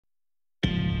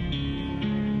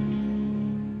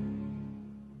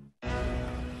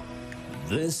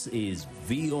This is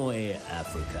VOA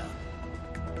Africa.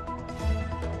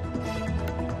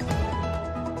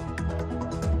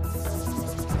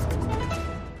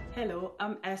 Hello,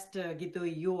 I'm Esther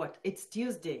Githui-Ewart. It's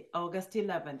Tuesday, August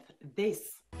 11th.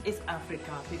 This is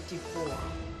Africa 54.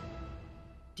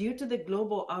 Due to the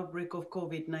global outbreak of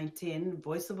COVID-19,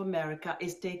 Voice of America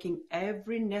is taking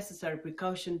every necessary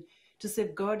precaution to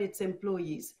safeguard its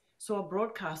employees. So our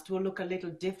broadcast will look a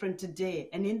little different today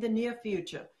and in the near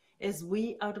future as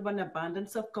we, out of an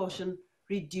abundance of caution,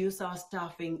 reduce our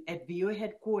staffing at VOA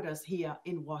headquarters here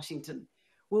in Washington.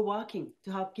 We're working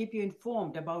to help keep you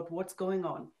informed about what's going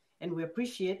on, and we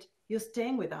appreciate you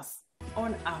staying with us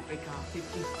on Africa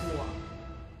 54.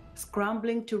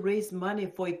 Scrambling to raise money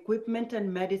for equipment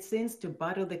and medicines to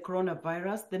battle the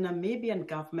coronavirus, the Namibian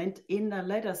government, in a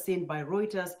letter seen by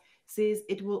Reuters, says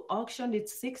it will auction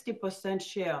its 60%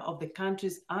 share of the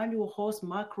country's annual horse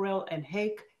mackerel and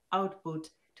hake output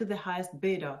to the highest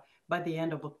bidder by the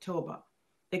end of October.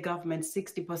 The government's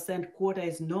 60% quota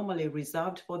is normally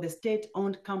reserved for the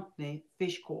state-owned company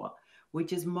Fisheries,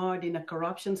 which is marred in a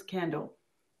corruption scandal.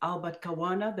 Albert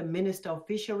Kawana, the Minister of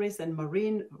Fisheries and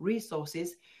Marine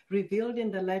Resources, revealed in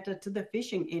the letter to the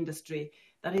fishing industry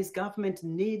that his government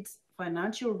needs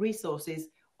financial resources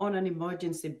on an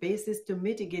emergency basis to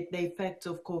mitigate the effects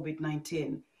of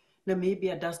COVID-19.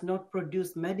 Namibia does not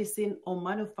produce medicine or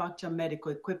manufacture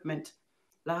medical equipment.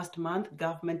 Last month,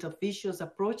 government officials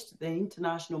approached the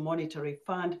International Monetary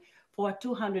Fund for a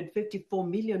 $254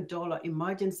 million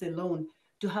emergency loan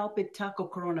to help it tackle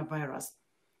coronavirus.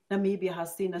 Namibia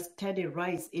has seen a steady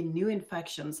rise in new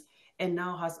infections and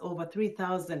now has over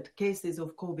 3,000 cases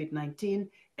of COVID-19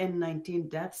 and 19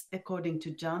 deaths, according to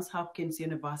Johns Hopkins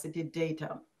University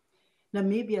data.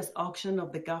 Namibia's auction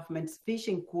of the government's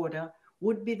fishing quota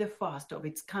would be the first of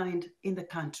its kind in the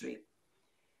country.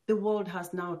 The world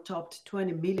has now topped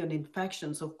 20 million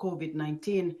infections of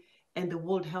COVID-19, and the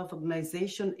World Health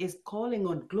Organization is calling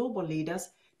on global leaders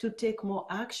to take more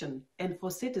action and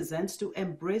for citizens to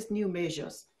embrace new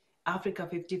measures. Africa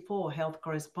 54 health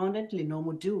correspondent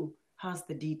Linomu Du has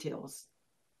the details.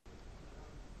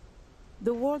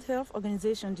 The World Health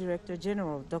Organization Director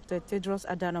General, Dr. Tedros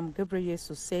Adhanom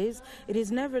Ghebreyesus, says it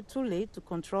is never too late to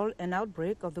control an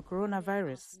outbreak of the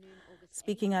coronavirus.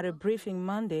 Speaking at a briefing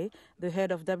Monday, the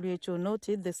head of WHO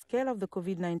noted the scale of the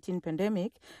COVID-19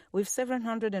 pandemic, with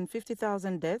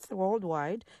 750,000 deaths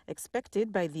worldwide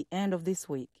expected by the end of this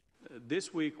week.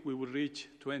 This week, we will reach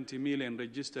 20 million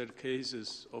registered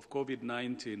cases of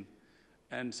COVID-19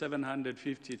 and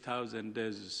 750,000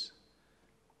 deaths.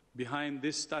 Behind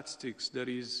these statistics, there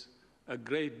is a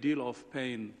great deal of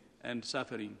pain and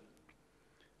suffering.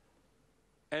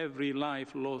 Every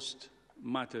life lost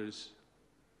matters.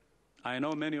 I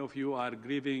know many of you are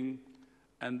grieving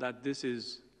and that this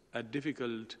is a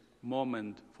difficult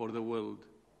moment for the world.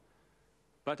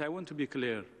 But I want to be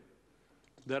clear.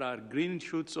 There are green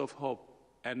shoots of hope,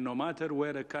 and no matter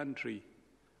where a country,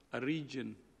 a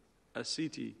region, a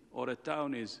city, or a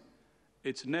town is,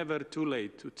 it's never too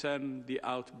late to turn the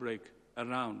outbreak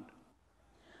around.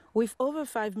 With over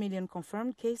 5 million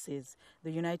confirmed cases,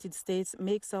 the United States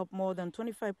makes up more than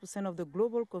 25% of the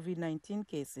global COVID-19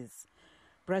 cases.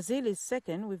 Brazil is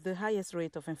second with the highest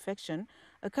rate of infection,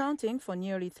 accounting for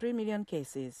nearly 3 million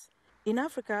cases. In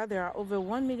Africa, there are over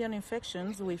 1 million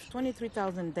infections with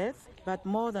 23,000 deaths, but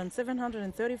more than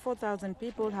 734,000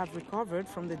 people have recovered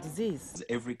from the disease.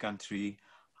 Every country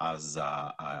has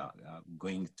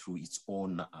going through its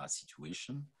own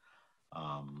situation.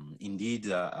 Indeed,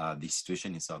 the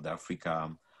situation in South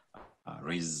Africa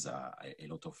raises a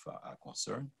lot of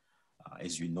concern.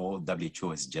 As you know, WHO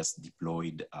has just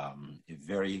deployed a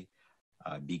very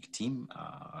big team,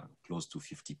 close to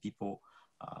 50 people,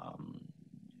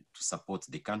 to support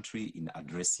the country in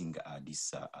addressing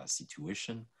this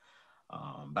situation.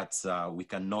 But we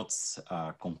cannot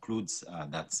conclude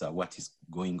that what is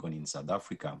going on in South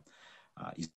Africa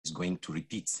is going to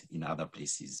repeat in other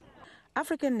places.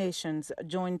 African nations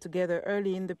joined together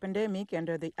early in the pandemic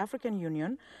under the African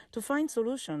Union to find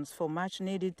solutions for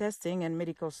much-needed testing and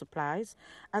medical supplies,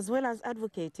 as well as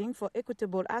advocating for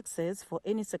equitable access for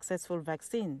any successful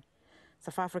vaccine.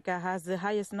 South Africa has the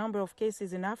highest number of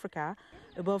cases in Africa,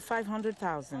 above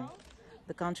 500,000.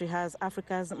 The country has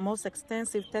Africa's most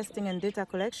extensive testing and data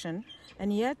collection,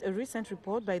 and yet a recent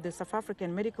report by the South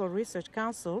African Medical Research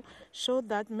Council showed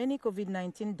that many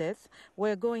COVID-19 deaths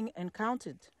were going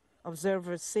uncounted.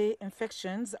 Observers say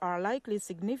infections are likely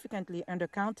significantly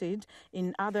undercounted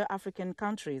in other African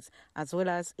countries, as well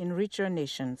as in richer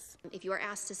nations. If you are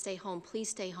asked to stay home, please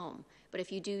stay home. but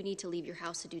if you do need to leave your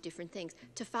house to do different things,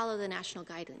 to follow the national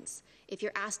guidance. If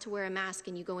you're asked to wear a mask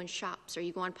and you go in shops or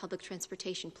you go on public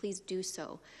transportation, please do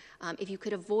so. If you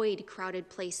could avoid crowded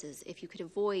places, if you could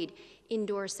avoid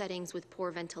indoor settings with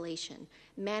poor ventilation,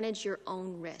 manage your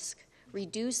own risk.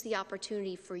 Reduce the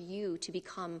opportunity for you to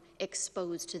become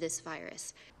exposed to this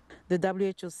virus. The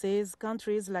WHO says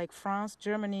countries like France,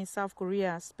 Germany, South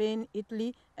Korea, Spain,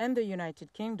 Italy, and the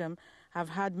United Kingdom have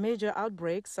had major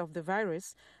outbreaks of the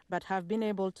virus, but have been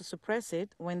able to suppress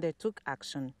it when they took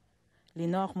action.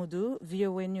 Linor Moudou,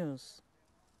 VOA News.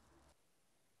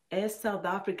 As South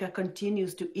Africa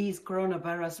continues to ease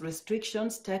coronavirus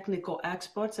restrictions, technical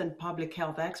experts and public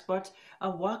health experts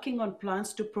are working on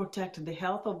plans to protect the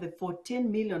health of the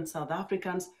 14 million South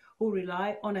Africans who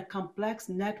rely on a complex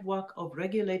network of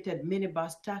regulated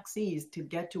minibus taxis to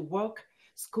get to work,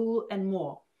 school, and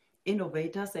more.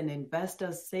 Innovators and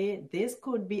investors say this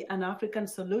could be an African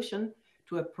solution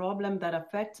to a problem that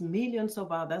affects millions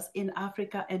of others in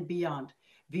Africa and beyond.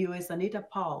 VOA's Anita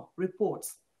Powell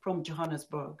reports from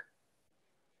Johannesburg.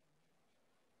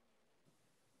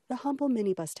 The humble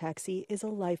minibus taxi is a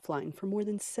lifeline for more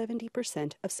than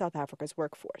 70% of South Africa's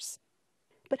workforce.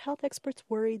 But health experts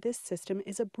worry this system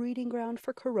is a breeding ground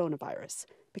for coronavirus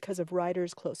because of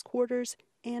riders' close quarters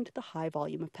and the high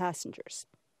volume of passengers.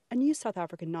 A new South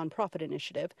African nonprofit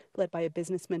initiative, led by a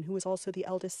businessman who is also the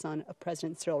eldest son of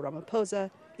President Cyril Ramaphosa,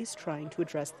 is trying to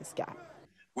address this gap.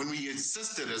 When we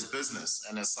insisted as business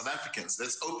and as South Africans,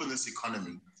 let's open this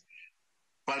economy,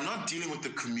 by not dealing with the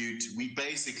commute, we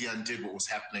basically undid what was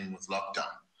happening with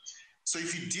lockdown. So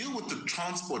if you deal with the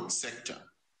transport sector,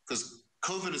 because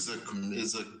COVID is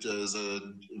a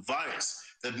virus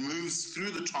that moves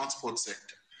through the transport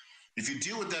sector, if you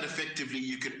deal with that effectively,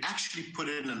 you could actually put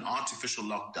in an artificial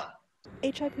lockdown.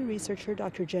 HIV researcher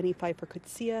Dr. Jenny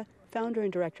Pfeiffer-Coetzee, founder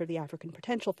and director of the African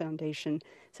Potential Foundation,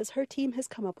 says her team has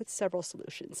come up with several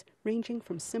solutions, ranging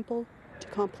from simple to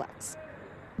complex.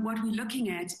 What we're looking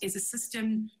at is a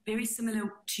system very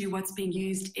similar to what's being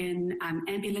used in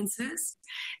ambulances,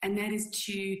 and that is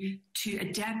to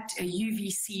adapt a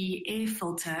UVC air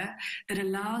filter that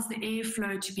allows the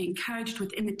airflow to be encouraged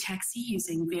within the taxi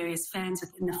using various fans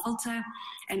within the filter,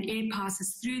 and air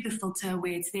passes through the filter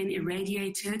where it's then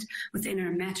irradiated within a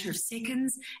matter of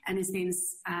seconds and is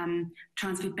then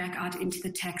transferred back out into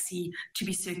the taxi to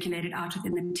be circulated out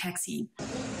within the taxi.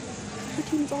 The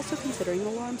team is also considering an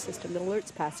alarm system that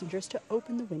alerts passengers to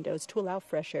open the windows to allow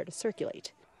fresh air to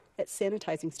circulate, at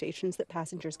sanitizing stations that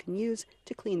passengers can use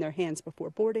to clean their hands before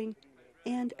boarding,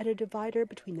 and at a divider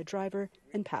between the driver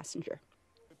and passenger.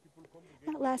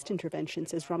 That last intervention,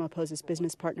 says Ramaphosa's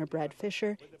business partner Brad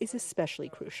Fisher, is especially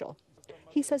crucial.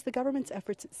 He says the government's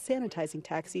efforts at sanitizing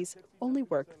taxis only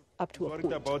work up to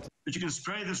a point. But you can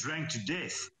spray this rank to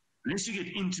death. Unless you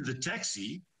get into the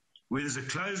taxi, where there's a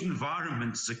closed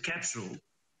environment, it's a capsule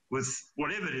with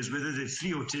whatever it is, whether there's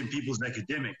 3 or 10 people's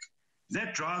academic,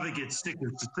 that driver gets sick,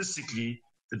 and statistically,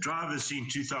 the driver's seeing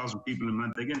 2,000 people a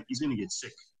month, he's going to get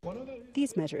sick.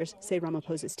 These measures, say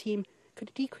Ramaphosa's team,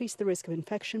 could decrease the risk of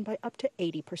infection by up to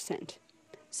 80%.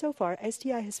 So far,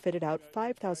 SDI has fitted out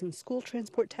 5,000 school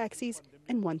transport taxis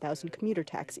and 1,000 commuter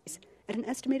taxis at an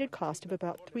estimated cost of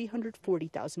about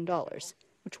 $340,000,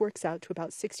 which works out to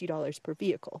about $60 per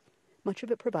vehicle, much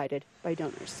of it provided by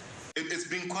donors. It's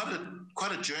been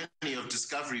quite a journey of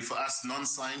discovery for us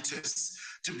non-scientists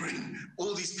to bring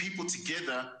all these people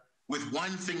together with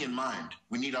one thing in mind.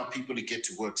 We need our people to get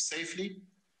to work safely,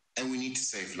 and we need to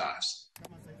save lives.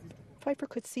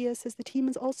 Pfeiffer-Coetzee says the team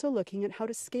is also looking at how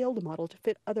to scale the model to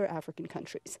fit other African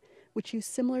countries, which use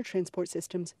similar transport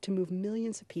systems to move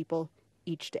millions of people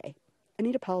each day.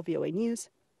 Anita Powell, VOA News,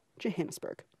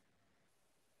 Johannesburg.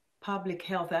 Public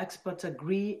health experts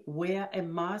agree: wear a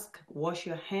mask, wash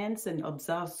your hands, and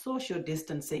observe social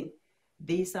distancing.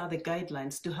 These are the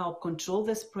guidelines to help control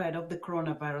the spread of the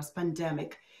coronavirus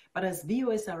pandemic. But as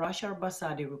VOA's Arashar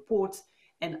Basadi reports,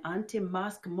 an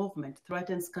anti-mask movement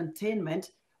threatens containment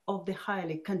of the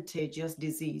highly contagious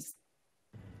disease.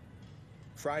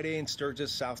 Friday in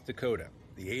Sturgis, South Dakota,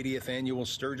 the 80th annual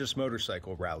Sturgis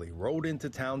Motorcycle Rally rolled into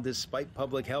town despite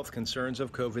public health concerns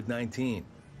of COVID-19.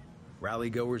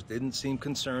 Rally-goers didn't seem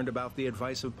concerned about the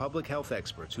advice of public health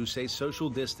experts who say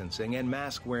social distancing and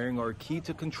mask wearing are key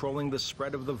to controlling the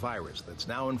spread of the virus that's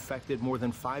now infected more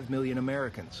than 5 million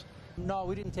Americans. No,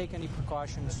 we didn't take any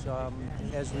precautions,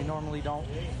 as we normally don't.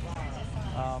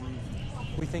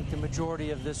 We think the majority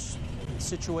of this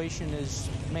situation is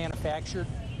manufactured.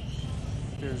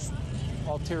 There's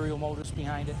ulterior motives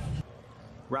behind it.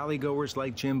 Rally-goers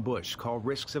like Jim Bush call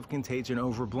risks of contagion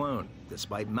overblown,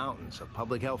 despite mountains of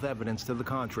public health evidence to the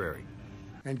contrary.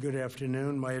 And good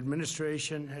afternoon. My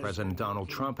administration has... President Donald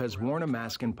Trump has worn a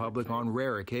mask in public on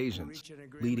rare occasions.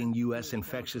 Leading U.S.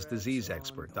 infectious disease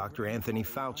expert Dr. Anthony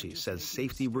Fauci says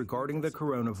safety regarding the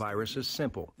coronavirus is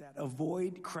simple.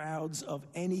 Avoid crowds of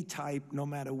any type, no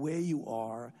matter where you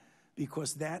are,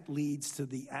 because that leads to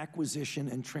the acquisition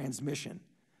and transmission.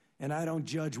 And I don't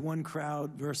judge one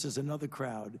crowd versus another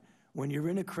crowd. When you're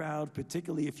in a crowd,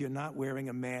 particularly if you're not wearing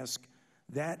a mask,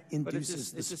 that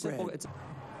induces the spread.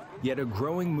 Yet a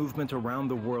growing movement around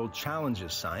the world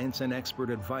challenges science and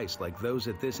expert advice like those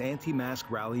at this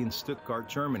anti-mask rally in Stuttgart,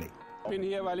 Germany.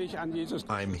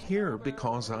 I'm here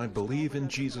because I believe in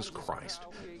Jesus Christ.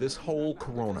 This whole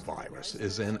coronavirus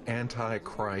is an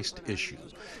anti-Christ issue.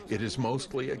 It is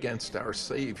mostly against our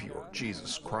Savior,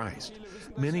 Jesus Christ.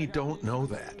 Many don't know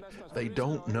that. They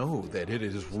don't know that it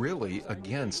is really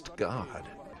against God.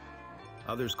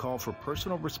 Others call for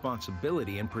personal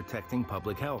responsibility in protecting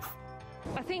public health.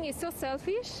 I think it's so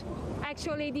selfish.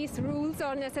 Actually, these rules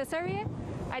are necessary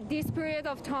at this period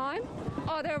of time.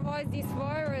 Otherwise, this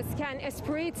virus can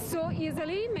spread so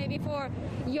easily. Maybe for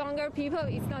younger people,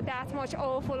 it's not that much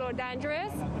awful or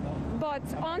dangerous. But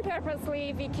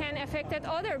unpurposely, we can affect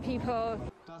other people.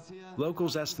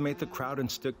 Locals estimate the crowd in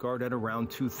Stuttgart at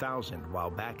around 2,000, while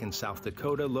back in South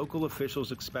Dakota, local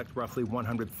officials expect roughly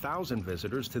 100,000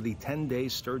 visitors to the 10-day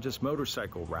Sturgis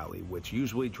motorcycle rally, which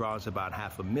usually draws about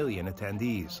 500,000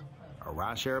 attendees.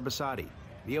 Arash Arabasadi,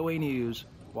 VOA News,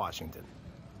 Washington.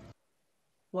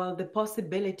 While the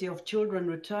possibility of children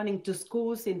returning to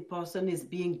schools in person is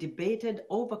being debated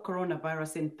over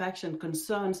coronavirus infection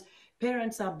concerns,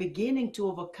 parents are beginning to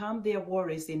overcome their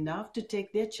worries enough to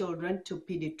take their children to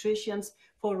pediatricians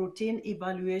for routine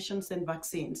evaluations and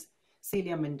vaccines.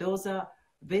 Celia Mendoza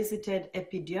visited a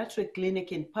pediatric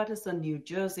clinic in Paterson, New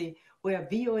Jersey, where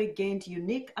VOA gained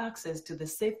unique access to the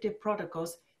safety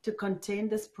protocols to contain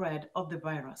the spread of the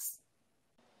virus.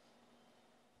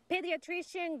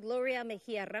 Pediatrician Gloria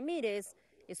Mejia Ramirez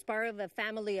is part of a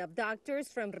family of doctors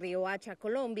from Riohacha,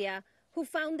 Colombia, who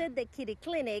founded the Kitty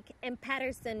Clinic in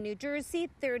Paterson, New Jersey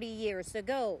 30 years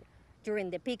ago. During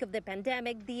the peak of the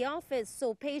pandemic, the office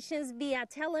saw patients via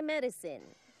telemedicine.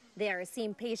 They are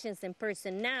seeing patients in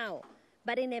person now,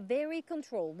 but in a very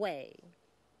controlled way.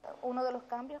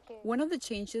 One of the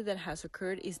changes that has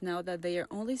occurred is now that they are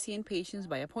only seeing patients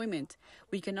by appointment.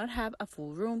 We cannot have a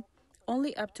full room.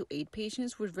 Only up to 8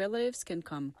 patients with relatives can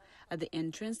come. At the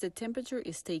entrance, the temperature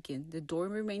is taken. The door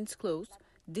remains closed,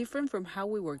 different from how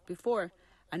we worked before.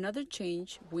 Another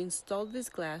change, we installed this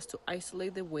glass to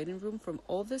isolate the waiting room from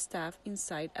all the staff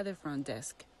inside at the front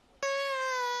desk.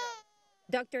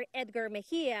 Dr. Edgar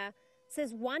Mejia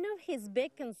says one of his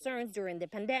big concerns during the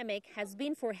pandemic has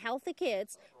been for healthy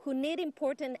kids who need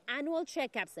important annual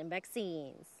checkups and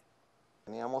vaccines.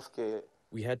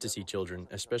 We had to see children,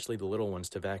 especially the little ones,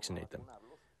 to vaccinate them.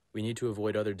 We need to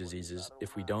avoid other diseases.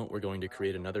 If we don't, we're going to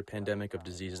create another pandemic of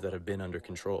diseases that have been under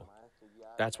control.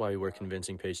 That's why we're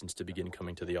convincing patients to begin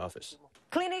coming to the office.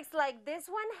 Clinics like this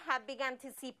one have begun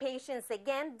to see patients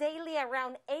again. Daily,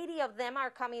 around 80 of them are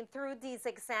coming through these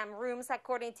exam rooms,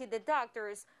 according to the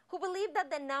doctors, who believe that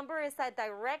the number is a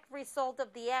direct result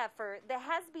of the effort that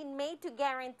has been made to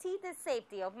guarantee the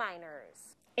safety of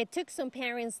minors. It took some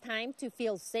parents time to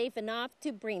feel safe enough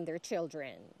to bring their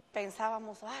children.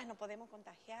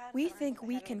 We think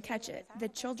we can catch it. The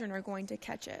children are going to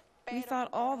catch it. We thought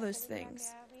all those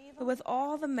things. But with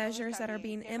all the measures that are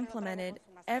being implemented,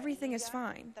 everything is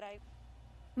fine.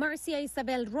 Marcia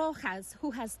Isabel Rojas, who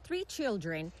has 3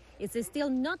 children, is still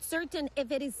not certain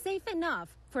if it is safe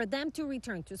enough for them to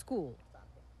return to school.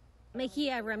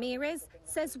 Mejia Ramirez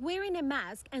says wearing a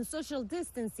mask and social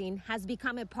distancing has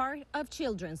become a part of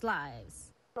children's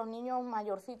lives.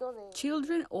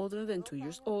 Children older than 2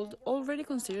 years old already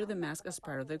consider the mask as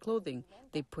part of their clothing.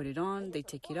 They put it on, they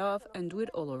take it off, and do it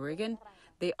all over again.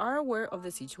 They are aware of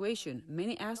the situation.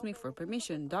 Many ask me for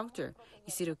permission. Doctor,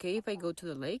 is it okay if I go to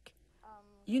the lake?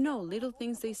 You know, little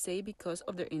things they say because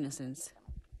of their innocence.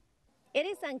 It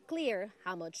is unclear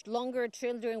how much longer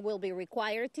children will be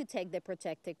required to take the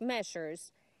protective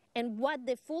measures and what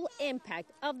the full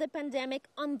impact of the pandemic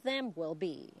on them will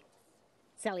be.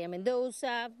 Celia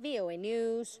Mendoza, VOA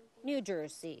News, New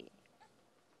Jersey.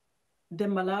 The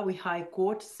Malawi High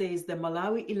Court says the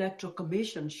Malawi Electoral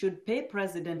Commission should pay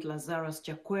President Lazarus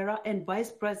Chakwera and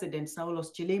Vice President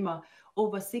Saulos Chilima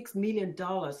over $6 million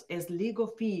as legal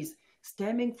fees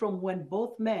stemming from when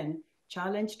both men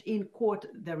challenged in court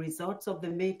the results of the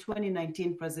May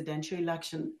 2019 presidential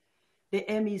election. The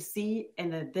MEC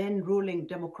and the then-ruling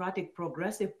Democratic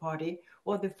Progressive Party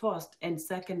were the first and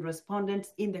second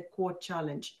respondents in the court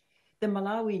challenge. The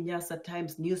Malawi Nyasa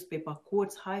Times newspaper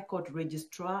quotes High Court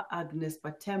registrar Agness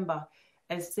Patemba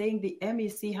as saying the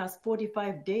MEC has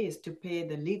 45 days to pay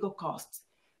the legal costs.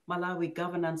 Malawi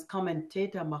governance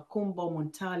commentator Makhumbo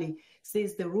Munthali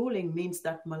says the ruling means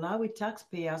that Malawi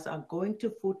taxpayers are going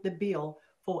to foot the bill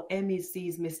for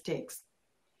MEC's mistakes.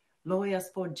 Lawyers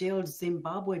for jailed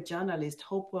Zimbabwe journalist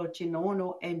Hopewell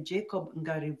Chinono and Jacob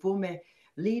Ngarivhume,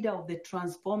 leader of the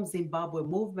Transform Zimbabwe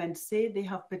movement, say they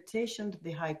have petitioned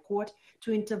the High Court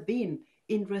to intervene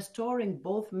in restoring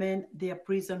both men their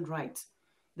prison rights.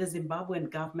 The Zimbabwean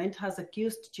government has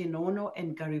accused Chinono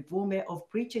and Ngarivhume of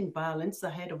preaching violence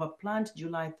ahead of a planned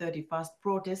July 31st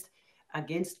protest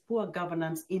against poor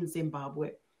governance in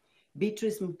Zimbabwe.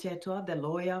 Beatrice Mtetwa, the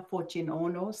lawyer for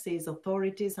Chinono, says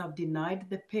authorities have denied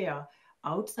the pair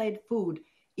outside food,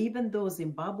 even though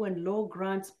Zimbabwean law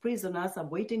grants prisoners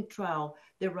awaiting trial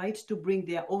the right to bring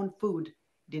their own food,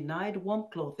 denied warm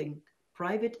clothing,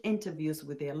 private interviews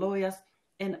with their lawyers,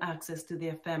 and access to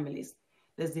their families.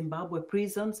 The Zimbabwe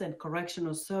Prisons and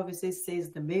Correctional Services says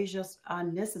the measures are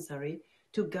necessary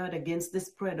to guard against the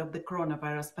spread of the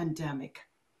coronavirus pandemic.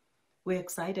 We're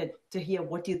excited to hear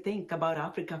what you think about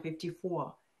Africa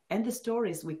 54 and the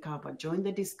stories we cover. Join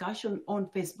the discussion on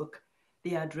Facebook.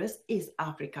 The address is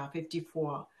Africa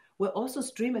 54. We're also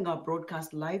streaming our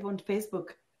broadcast live on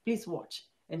Facebook. Please watch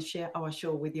and share our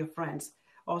show with your friends.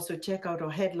 Also check out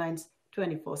our headlines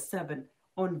 24/7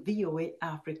 on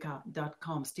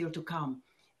voaafrica.com. Still to come,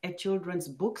 a children's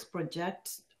books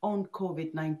project on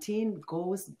COVID-19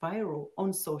 goes viral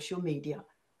on social media.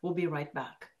 We'll be right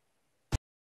back.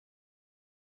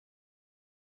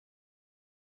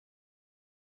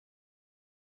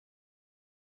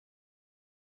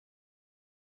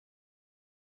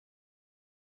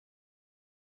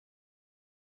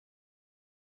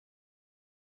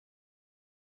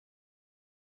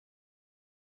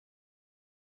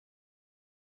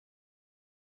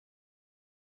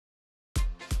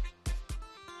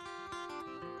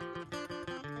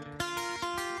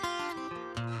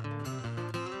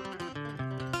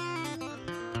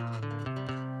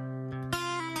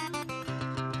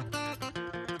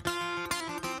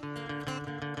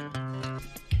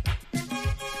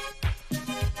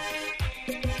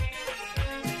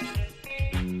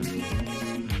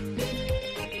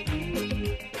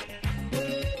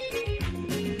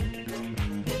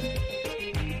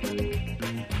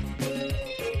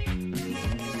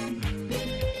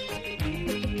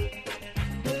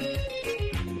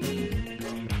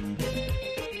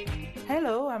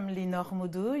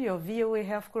 Your VOA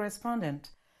Health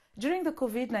correspondent. During the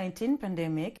COVID-19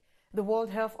 pandemic, the World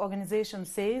Health Organization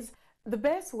says the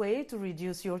best way to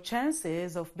reduce your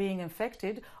chances of being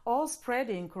infected or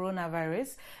spreading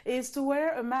coronavirus is to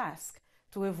wear a mask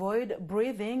to avoid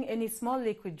breathing any small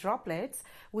liquid droplets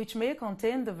which may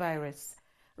contain the virus.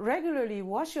 Regularly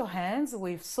wash your hands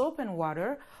with soap and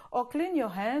water or clean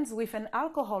your hands with an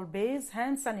alcohol-based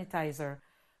hand sanitizer.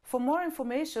 For more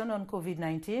information on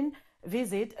COVID-19,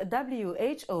 visit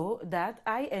who.int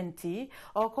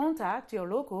or contact your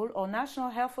local or national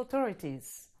health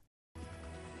authorities.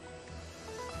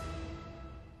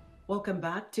 Welcome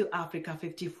back to Africa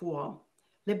 54.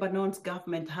 Lebanon's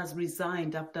government has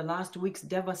resigned after last week's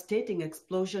devastating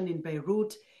explosion in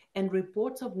Beirut, and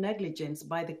reports of negligence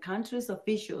by the country's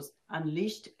officials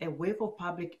unleashed a wave of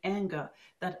public anger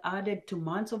that added to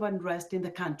months of unrest in the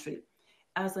country.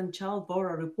 As Anchal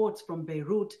Bora reports from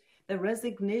Beirut, the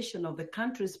resignation of the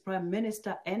country's prime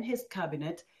minister and his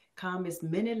cabinet come as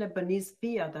many Lebanese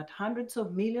fear that hundreds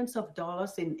of millions of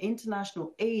dollars in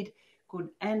international aid could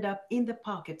end up in the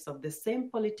pockets of the same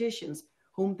politicians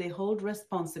whom they hold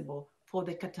responsible for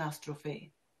the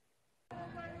catastrophe.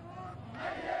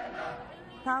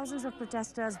 Thousands of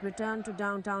protesters returned to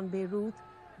downtown Beirut,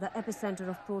 the epicenter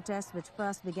of protests which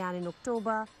first began in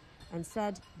October, and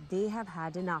said they have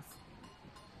had enough.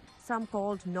 Some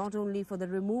called not only for the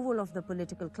removal of the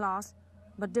political class,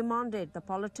 but demanded the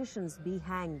politicians be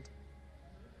hanged.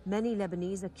 Many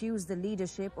Lebanese accused the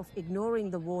leadership of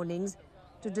ignoring the warnings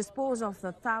to dispose of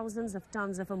the thousands of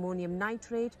tons of ammonium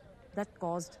nitrate that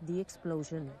caused the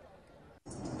explosion.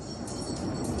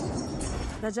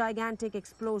 The gigantic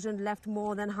explosion left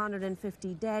more than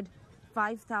 150 dead,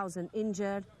 5,000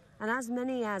 injured, and as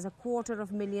many as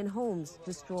 250,000 homes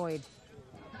destroyed.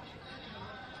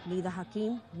 Nida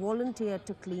Hakim volunteered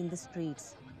to clean the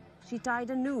streets. She tied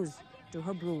a noose to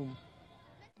her broom.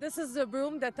 This is the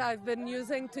broom that I've been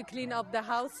using to clean up the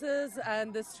houses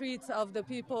and the streets of the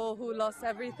people who lost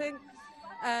everything.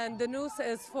 And the noose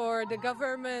is for the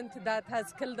government that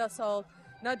has killed us all,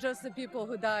 not just the people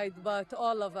who died, but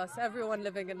all of us, everyone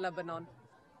living in Lebanon.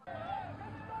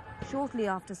 Shortly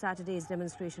after Saturday's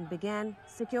demonstration began,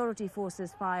 security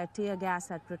forces fired tear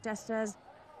gas at protesters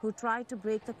who tried to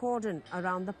break the cordon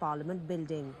around the Parliament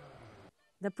building.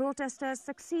 The protesters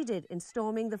succeeded in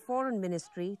storming the Foreign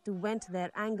Ministry to vent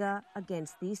their anger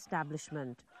against the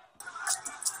establishment.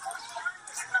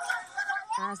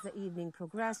 As the evening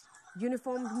progressed,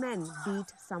 uniformed men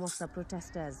beat some of the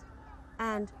protesters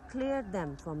and cleared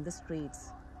them from the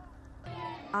streets.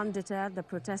 Undeterred, the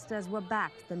protesters were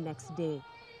back the next day.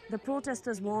 The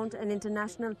protesters want an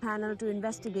international panel to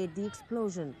investigate the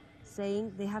explosion,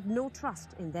 saying they have no trust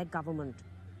in their government.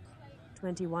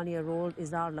 21-year-old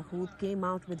Izar Lahoud came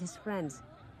out with his friends.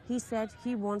 He said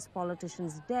he wants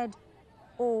politicians dead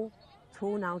or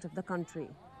thrown out of the country.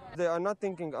 They are not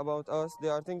thinking about us. They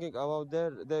are thinking about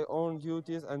their own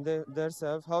duties and their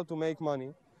self, how to make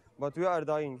money. But we are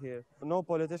dying here. No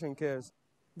politician cares.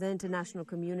 The international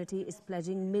community is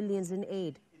pledging millions in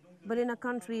aid. But in a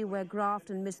country where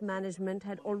graft and mismanagement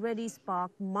had already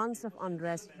sparked months of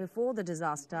unrest before the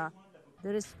disaster,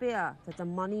 there is fear that the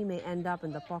money may end up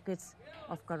in the pockets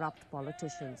of corrupt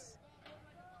politicians.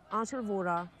 Anshul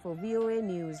Vora for VOA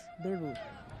News, Beirut.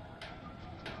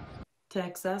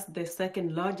 Texas, the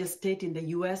second largest state in the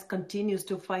U.S., continues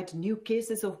to fight new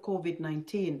cases of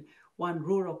COVID-19. One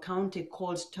rural county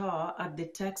called Star at the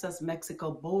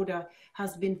Texas-Mexico border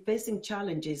has been facing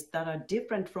challenges that are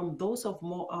different from those of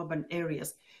more urban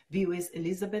areas. VOA's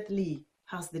Elizabeth Lee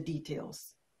has the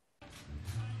details.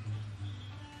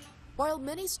 While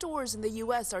many stores in the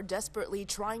U.S. are desperately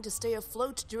trying to stay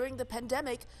afloat during the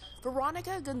pandemic,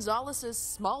 Veronica Gonzalez's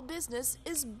small business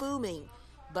is booming.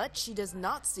 But she does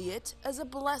not see it as a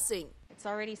blessing. It's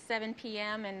already 7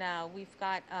 p.m. and we've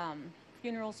got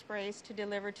funeral sprays to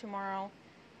deliver tomorrow,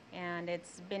 and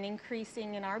it's been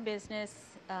increasing in our business,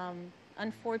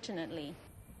 unfortunately.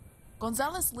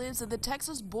 Gonzalez lives in the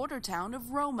Texas border town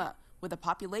of Roma, with a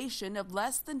population of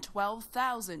less than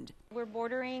 12,000. We're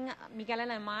bordering Miguel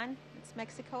Alemán, it's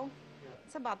Mexico.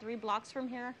 It's about 3 blocks from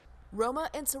here. Roma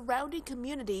and surrounding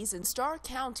communities in Starr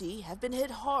County have been hit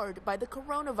hard by the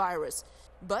coronavirus.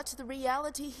 But the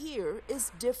reality here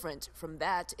is different from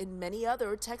that in many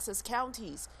other Texas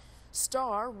counties.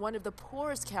 Starr, one of the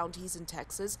poorest counties in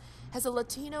Texas, has a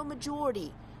Latino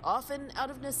majority. Often out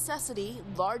of necessity,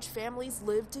 large families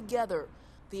live together.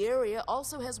 The area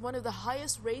also has one of the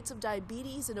highest rates of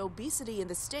diabetes and obesity in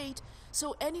the state,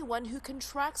 so anyone who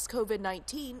contracts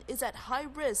COVID-19 is at high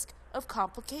risk of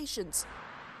complications.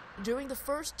 During the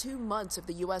first 2 months of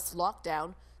the U.S.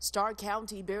 lockdown, Starr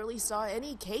County barely saw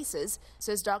any cases,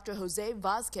 says Dr. Jose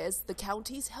Vasquez, the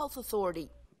county's health authority.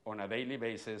 On a daily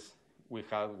basis, we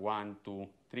had 1, 2,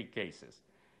 3 cases.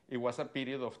 It was a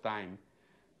period of time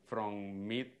from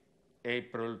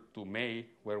mid-April to May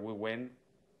where we went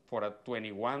for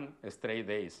 21 straight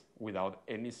days without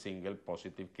any single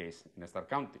positive case in Starr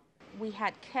County. We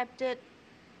had kept it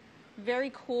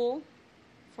very cool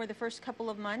for the first couple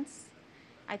of months.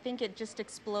 I think it just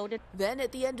exploded. Then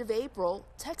at the end of April,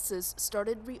 Texas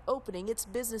started reopening its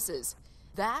businesses.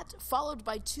 That, followed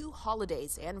by 2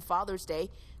 holidays and Father's Day,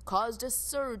 caused a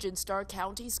surge in Starr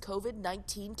County's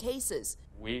COVID-19 cases.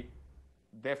 We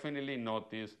definitely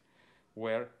noticed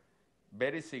were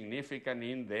very significant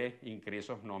in the increase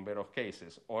of number of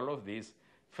cases. All of these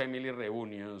family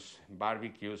reunions,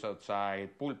 barbecues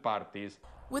outside, pool parties.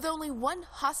 With only 1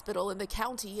 hospital in the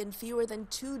county and fewer than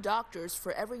 2 doctors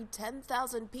for every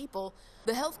 10,000 people,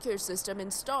 the healthcare system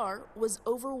in Starr was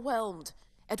overwhelmed.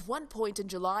 At one point in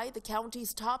July, the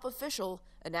county's top official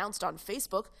announced on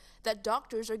Facebook that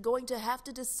doctors are going to have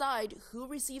to decide who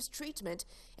receives treatment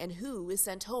and who is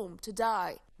sent home to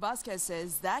die. Vasquez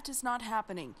says that is not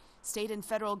happening. State and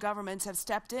federal governments have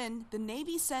stepped in. The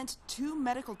Navy sent 2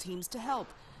 medical teams to help.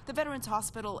 The Veterans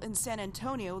Hospital in San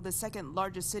Antonio, the second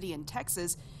largest city in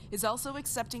Texas, is also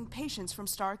accepting patients from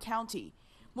Starr County.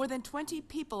 More than 20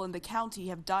 people in the county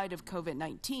have died of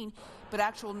COVID-19, but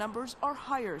actual numbers are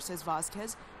higher, says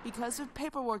Vasquez, because of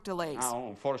paperwork delays. Now,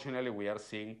 unfortunately, we are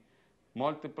seeing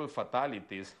multiple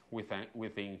fatalities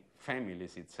within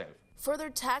families itself. Further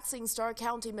taxing Starr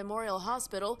County Memorial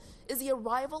Hospital is the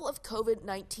arrival of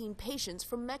COVID-19 patients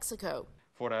from Mexico.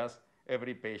 For us,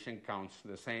 every patient counts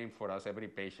the same. For us, every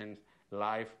patient's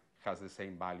life has the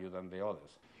same value than the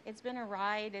others. It's been a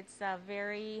ride. It's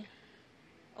very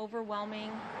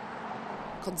overwhelming.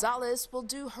 Gonzalez will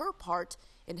do her part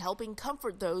in helping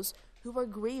comfort those who are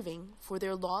grieving for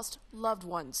their lost loved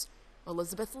ones.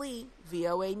 Elizabeth Lee,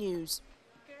 VOA News.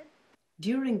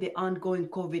 During the ongoing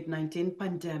COVID-19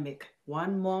 pandemic,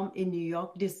 one mom in New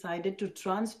York decided to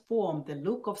transform the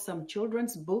look of some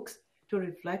children's books to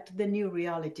reflect the new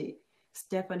reality.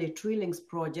 Stephanie Trilling's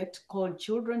project, called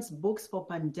Children's Books for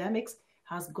Pandemics,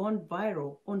 has gone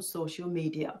viral on social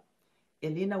media.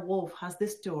 Elena Wolf has the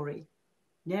story,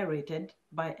 narrated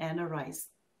by Anna Rice.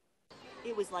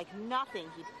 It was like nothing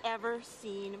he'd ever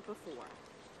seen before.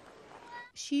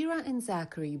 Shira and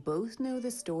Zachary both know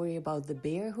the story about the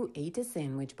bear who ate a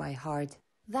sandwich by heart.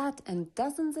 That and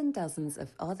dozens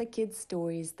of other kids'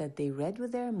 stories that they read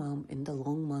with their mom in the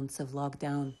long months of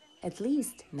lockdown. At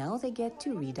least now they get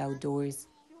to read outdoors.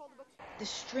 The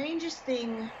strangest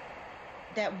thing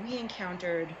that we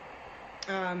encountered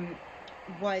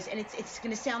was, and it's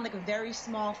going to sound like a very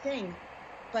small thing,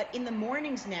 but in the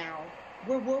mornings now,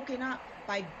 we're woken up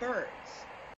by birds.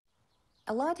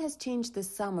 A lot has changed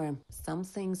this summer, some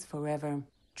things forever.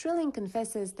 Trilling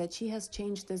confesses that she has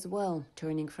changed as well,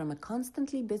 turning from a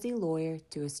constantly busy lawyer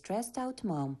to a stressed-out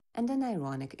mom and an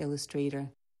ironic illustrator.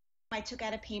 I took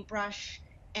out a paintbrush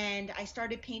and I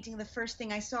started painting the first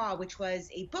thing I saw, which was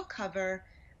a book cover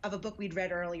of a book we'd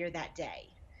read earlier that day.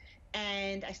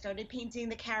 And I started painting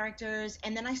the characters,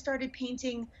 and then I started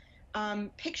painting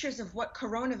pictures of what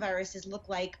coronaviruses look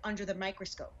like under the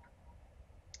microscope.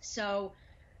 So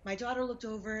my daughter looked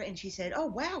over and she said, "Oh,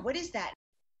 wow, what is that?"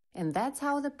 And that's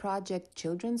how the project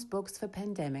Children's Books for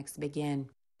Pandemics began.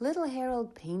 Little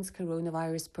Harold paints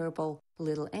coronavirus purple,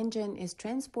 Little Engine is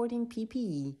transporting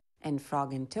PPE, and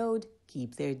Frog and Toad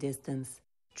keep their distance.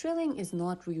 Trilling is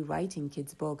not rewriting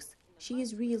kids' books, she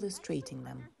is re-illustrating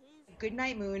them.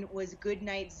 Goodnight Moon was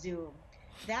Goodnight Zoom.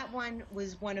 That one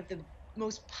was one of the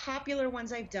most popular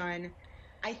ones I've done,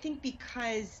 I think,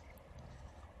 because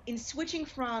in switching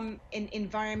from an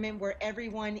environment where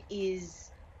everyone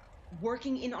is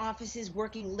working in offices,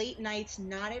 working late nights,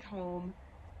 not at home,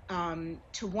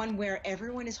 to one where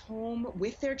everyone is home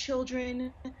with their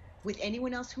children, with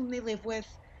anyone else whom they live with,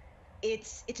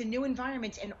 it's a new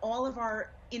environment, and all of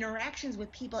our interactions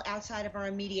with people outside of our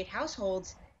immediate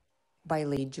households. By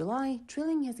late July,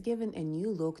 Trilling has given a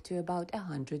new look to about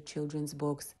 100 children's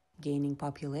books, gaining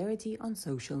popularity on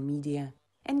social media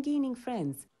and gaining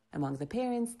friends among the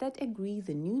parents that agree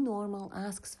the new normal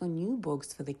asks for new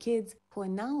books for the kids who are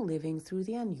now living through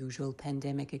the unusual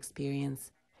pandemic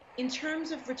experience. In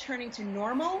terms of returning to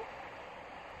normal,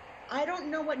 I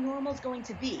don't know what normal is going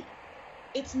to be.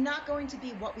 It's not going to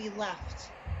be what we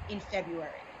left in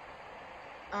February.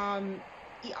 On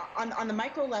the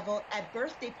micro level, at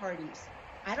birthday parties,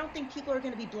 I don't think people are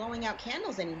going to be blowing out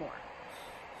candles anymore.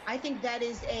 I think that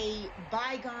is a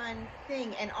bygone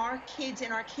thing, and our kids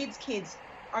and our kids' kids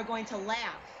are going to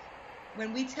laugh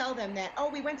when we tell them that, oh,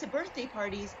 we went to birthday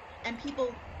parties and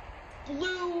people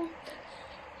blew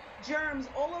germs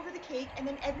all over the cake and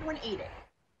then everyone ate it.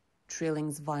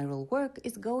 Trilling's viral work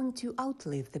is going to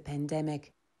outlive the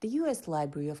pandemic. The U.S.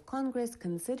 Library of Congress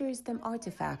considers them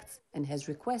artifacts and has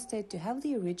requested to have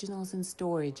the originals in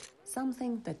storage,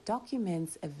 something that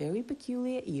documents a very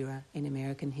peculiar era in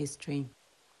American history.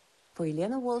 For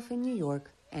Elena Wolf in New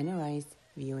York, Anna Rice,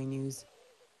 VOA News.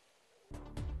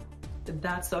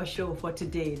 That's our show for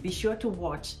today. Be sure to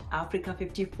watch Africa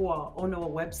 54 on our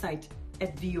website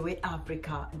at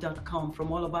voaafrica.com.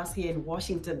 From all of us here in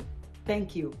Washington,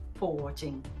 thank you for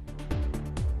watching.